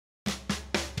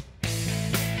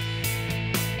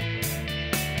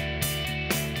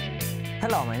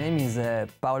Hello, my name is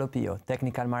Paolo Pio,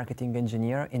 Technical Marketing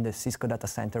Engineer in the Cisco Data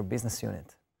Center Business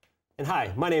Unit. And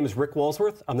hi, my name is Rick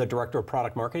Walsworth. I'm the Director of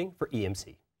Product Marketing for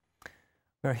EMC.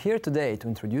 We're here today to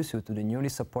introduce you to the newly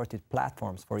supported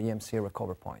platforms for EMC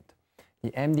RecoverPoint,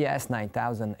 the MDS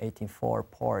 9018-4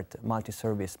 port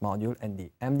multi-service module and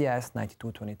the MDS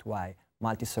 9222i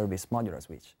multi-service modular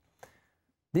switch.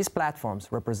 These platforms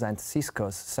represent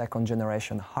Cisco's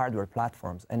second-generation hardware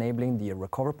platforms enabling the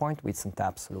RecoverPoint with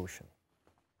SANTap solution.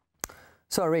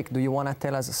 So Rick, do you want to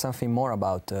tell us something more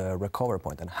about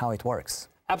RecoverPoint and how it works?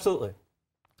 Absolutely.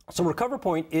 So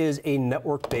RecoverPoint is a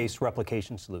network-based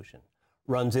replication solution.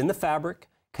 Runs in the fabric,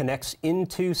 connects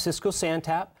into Cisco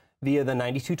SANTap via the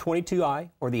 9222i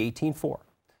or the 18.4.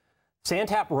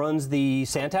 SANTap runs the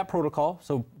SANTap protocol.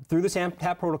 So through the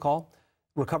SANTap protocol,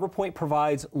 RecoverPoint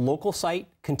provides local site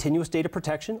continuous data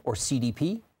protection, or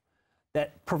CDP,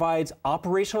 that provides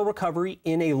operational recovery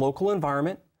in a local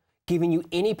environment, giving you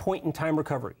any point-in-time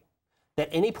recovery. That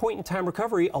any point-in-time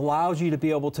recovery allows you to be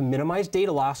able to minimize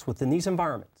data loss within these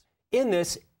environments. In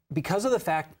this, because of the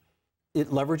fact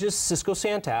it leverages Cisco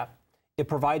SANTap, it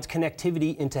provides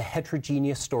connectivity into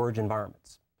heterogeneous storage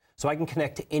environments. So I can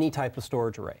connect to any type of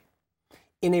storage array.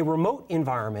 In a remote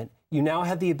environment, you now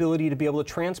have the ability to be able to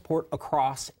transport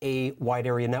across a wide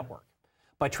area network.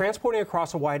 By transporting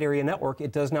across a wide area network,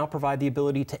 it does now provide the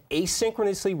ability to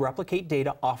asynchronously replicate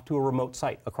data off to a remote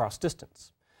site across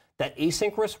distance. That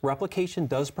asynchronous replication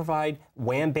does provide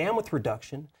WAN bandwidth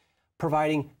reduction,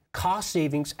 providing cost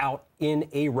savings out in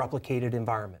a replicated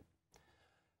environment.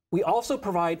 We also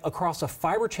provide, across a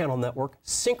fiber channel network,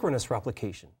 synchronous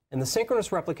replication. And the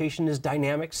synchronous replication is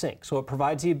dynamic sync. So it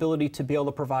provides the ability to be able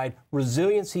to provide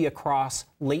resiliency across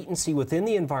latency within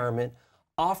the environment,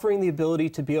 offering the ability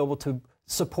to be able to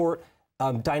support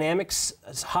dynamic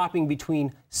hopping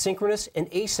between synchronous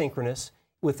and asynchronous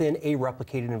within a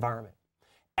replicated environment.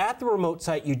 At the remote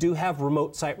site, you do have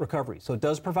remote site recovery. So it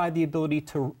does provide the ability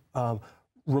to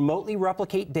remotely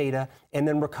replicate data and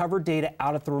then recover data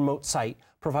out at the remote site,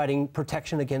 providing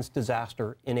protection against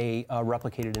disaster in a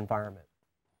replicated environment.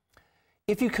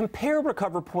 If you compare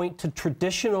RecoverPoint to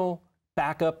traditional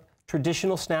backup,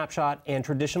 traditional snapshot, and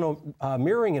traditional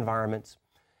mirroring environments,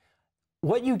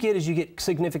 what you get is you get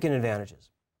significant advantages.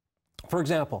 For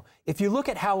example, if you look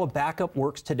at how a backup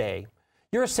works today,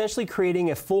 you're essentially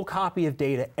creating a full copy of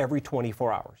data every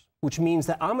 24 hours, which means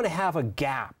that I'm going to have a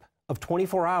gap of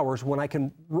 24 hours when I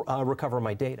can recover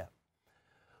my data.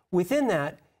 Within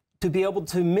that, to be able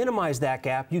to minimize that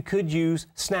gap, you could use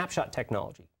snapshot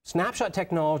technology. Snapshot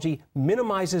technology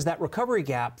minimizes that recovery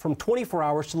gap from 24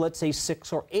 hours to, let's say,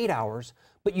 6 or 8 hours,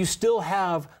 but you still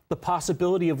have the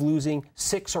possibility of losing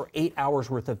 6 or 8 hours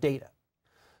worth of data.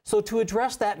 So to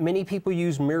address that, many people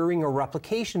use mirroring or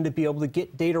replication to be able to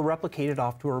get data replicated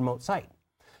off to a remote site.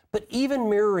 But even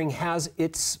mirroring has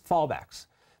its fallbacks,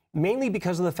 mainly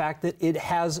because of the fact that it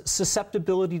has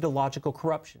susceptibility to logical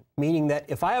corruption, meaning that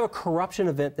if I have a corruption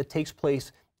event that takes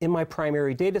place in my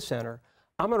primary data center,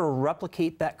 I'm going to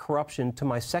replicate that corruption to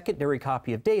my secondary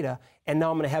copy of data, and now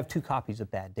I'm going to have 2 copies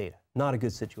of bad data. Not a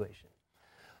good situation.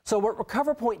 So what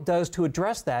RecoverPoint does to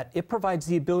address that, it provides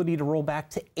the ability to roll back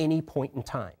to any point in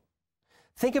time.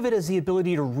 Think of it as the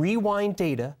ability to rewind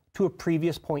data to a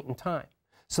previous point in time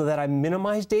so that I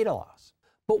minimize data loss.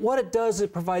 But what it does,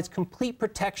 it provides complete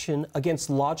protection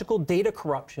against logical data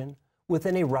corruption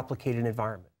within a replicated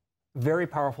environment. Very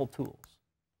powerful tools.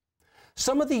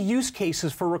 Some of the use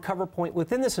cases for RecoverPoint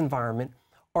within this environment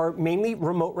are mainly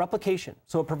remote replication.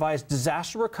 So it provides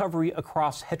disaster recovery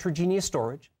across heterogeneous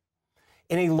storage.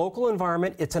 In a local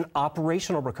environment, it's an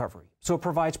operational recovery. So it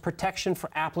provides protection for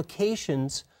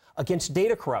applications against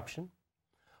data corruption.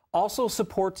 Also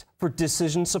supports for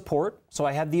decision support. So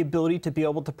I have the ability to be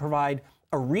able to provide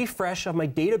a refresh of my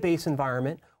database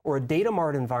environment or a data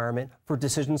mart environment for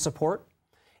decision support.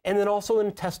 And then also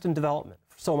in test and development.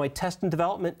 So my test and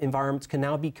development environments can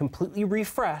now be completely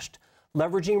refreshed,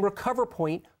 leveraging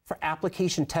RecoverPoint for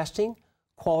application testing,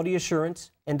 quality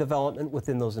assurance, and development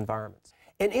within those environments.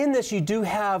 And in this, you do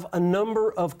have a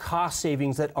number of cost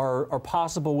savings that are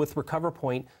possible with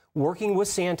RecoverPoint working with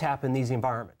SANTap in these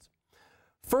environments.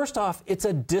 First off, it's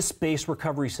a disk-based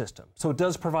recovery system. So it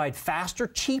does provide faster,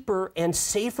 cheaper, and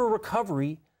safer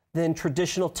recovery than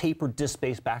traditional tape or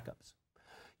disk-based backups.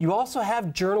 You also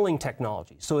have journaling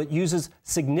technology. So it uses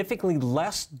significantly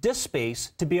less disk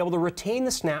space to be able to retain the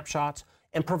snapshots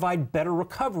and provide better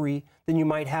recovery than you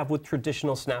might have with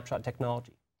traditional snapshot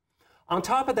technology. On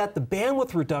top of that, the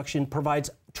bandwidth reduction provides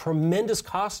tremendous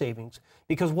cost savings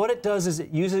because what it does is it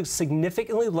uses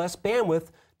significantly less bandwidth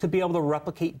to be able to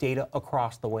replicate data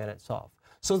across the WAN itself.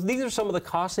 So these are some of the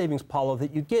cost savings, Paulo,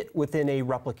 that you get within a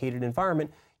replicated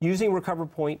environment using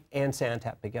RecoverPoint and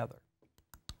SANTap together.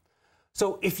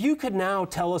 So if you could now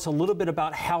tell us a little bit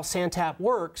about how SANTap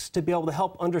works to be able to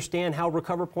help understand how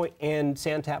RecoverPoint and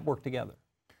SANTap work together.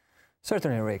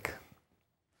 Certainly, Rick.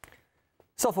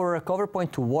 So for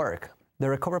RecoverPoint to work, the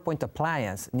RecoverPoint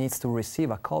appliance needs to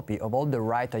receive a copy of all the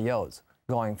write IOs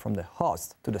going from the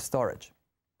host to the storage.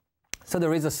 So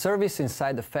there is a service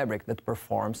inside the fabric that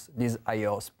performs this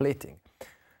IO splitting.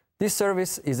 This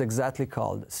service is exactly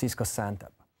called Cisco SANTap.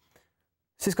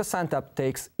 Cisco SANTap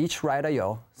takes each write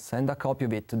IO, sends a copy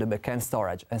of it to the backend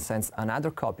storage, and sends another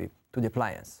copy to the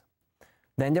appliance.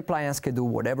 Then the appliance can do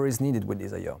whatever is needed with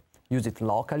this IO, use it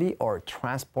locally or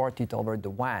transport it over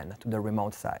the WAN to the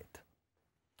remote site.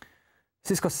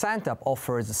 Cisco SANTap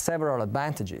offers several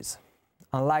advantages.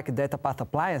 Unlike data path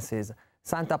appliances,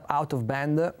 SANTap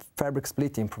out-of-band fabric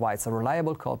splitting provides a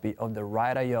reliable copy of the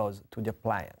write IOs to the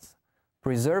appliance,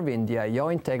 preserving the IO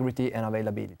integrity and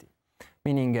availability,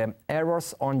 meaning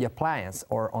errors on the appliance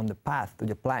or on the path to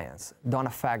the appliance don't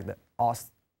affect the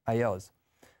host IOs,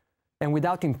 and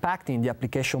without impacting the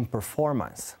application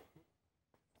performance.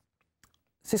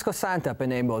 Cisco SANTap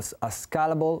enables a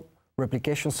scalable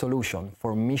replication solution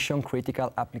for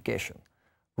mission-critical application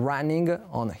running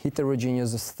on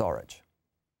heterogeneous storage.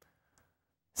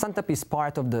 SANTap is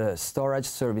part of the storage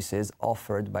services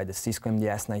offered by the Cisco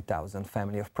MDS 9000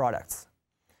 family of products.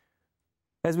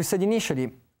 As we said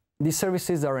initially, these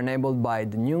services are enabled by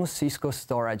the new Cisco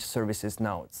Storage Services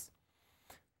nodes,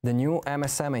 the new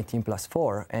MSM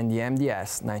 18+4 and the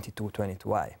MDS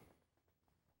 9222i.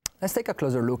 Let's take a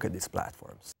closer look at these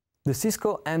platforms. The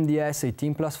Cisco MDS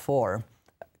 18+4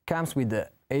 comes with the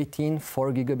 18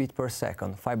 4 gigabit per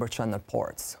second fiber channel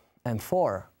ports and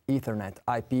 4 Ethernet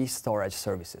IP storage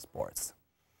services ports.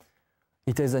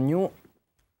 It is a new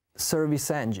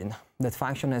service engine that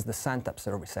functions as the SANTap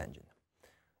service engine.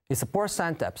 It supports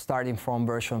SANTap starting from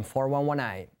version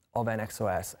 4.11i of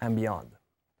NXOS and beyond.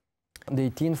 The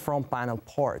 18 front panel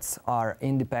ports are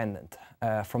independent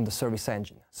from the service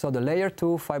engine, so the layer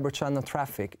 2 fiber channel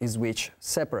traffic is switched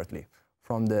separately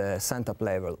from the SANTap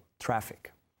level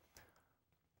traffic.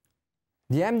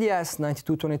 The MDS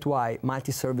 9222i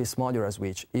multi-service modular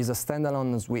switch is a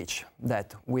standalone switch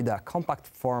that, with a compact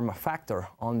form factor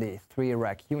on the 3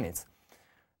 rack units,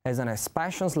 has an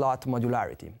expansion slot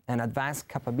modularity and advanced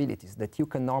capabilities that you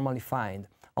can normally find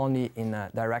only in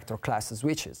director class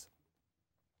switches.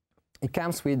 It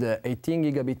comes with 18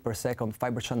 gigabit per second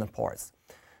fiber channel ports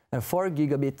and 4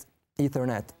 gigabit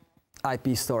Ethernet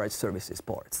IP storage services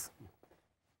ports.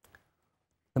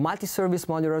 The multi-service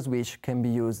modular switch can be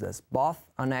used as both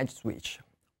an edge switch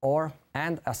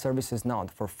and a services node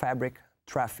for fabric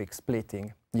traffic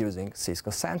splitting using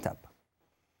Cisco SANTap.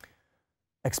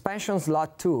 Expansion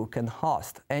slot 2 can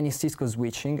host any Cisco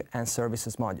switching and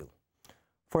services module.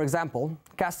 For example,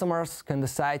 customers can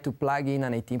decide to plug in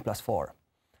an 18+4,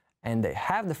 and they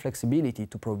have the flexibility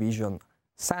to provision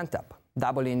SANTap,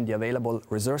 doubling the available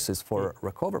resources for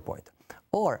RecoverPoint,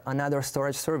 or another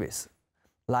storage service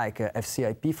like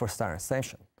FCIP for standard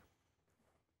extension.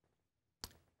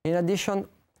 In addition,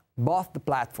 both the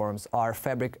platforms are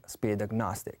fabric speed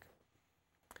agnostic.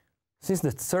 Since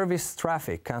the service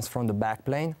traffic comes from the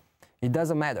backplane, it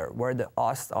doesn't matter where the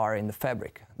hosts are in the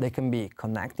fabric. They can be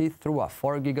connected through a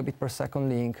 4 gigabit per second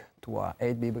link to a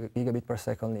 8 gigabit per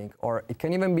second link, or it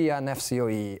can even be an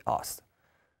FCOE host.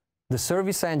 The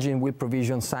service engine will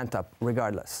provision SANTap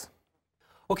regardless.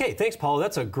 Okay, thanks, Paul.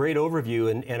 That's a great overview,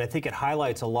 and I think it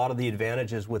highlights a lot of the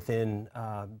advantages within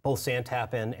both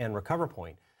SANTap and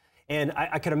RecoverPoint. And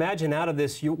I can imagine out of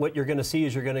this, what you're going to see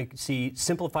is you're going to see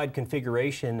simplified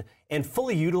configuration and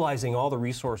fully utilizing all the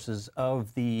resources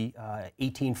of the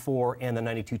 18.4 and the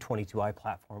 9222i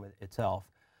platform itself.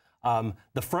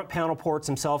 The front panel ports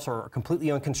themselves are completely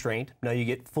unconstrained. Now you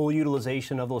get full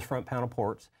utilization of those front panel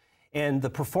ports. And the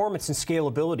performance and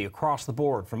scalability across the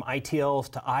board, from ITLs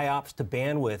to IOPS to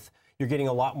bandwidth, you're getting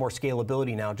a lot more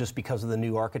scalability now just because of the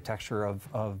new architecture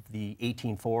of the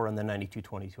 18.4 and the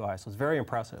 9222i. So it's very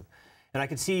impressive. And I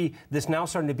can see this now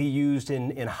starting to be used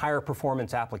in higher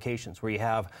performance applications where you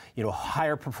have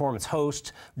higher performance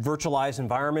hosts, virtualized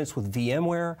environments with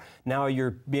VMware. Now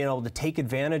you're being able to take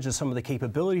advantage of some of the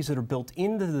capabilities that are built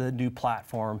into the new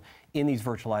platform in these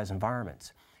virtualized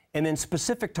environments. And then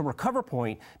specific to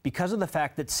RecoverPoint, because of the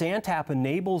fact that SANTap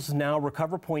enables now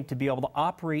RecoverPoint to be able to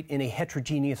operate in a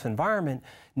heterogeneous environment,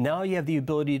 now you have the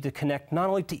ability to connect not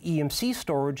only to EMC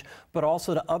storage, but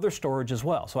also to other storage as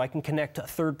well. So I can connect to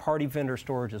third-party vendor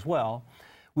storage as well,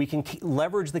 We can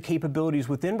leverage the capabilities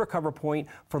within RecoverPoint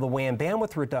for the WAN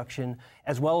bandwidth reduction,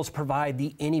 as well as provide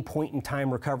the any point in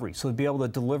time recovery. So to be able to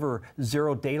deliver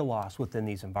zero data loss within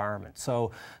these environments.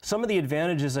 So some of the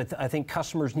advantages I think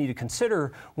customers need to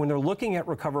consider when they're looking at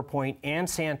RecoverPoint and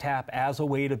SANTap as a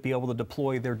way to be able to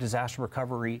deploy their disaster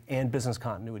recovery and business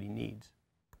continuity needs.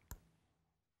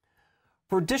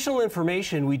 For additional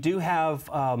information, we do have,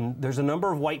 there's a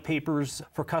number of white papers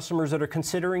for customers that are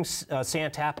considering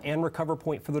SANTap and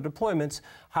RecoverPoint for their deployments.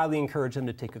 Highly encourage them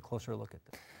to take a closer look at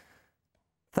them.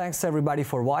 Thanks everybody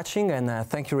for watching, and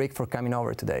thank you, Rick, for coming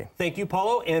over today. Thank you,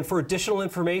 Paulo. And for additional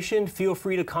information, feel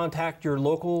free to contact your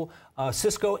local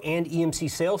Cisco and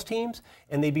EMC sales teams,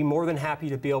 and they'd be more than happy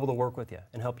to be able to work with you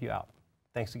and help you out.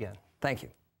 Thanks again. Thank you.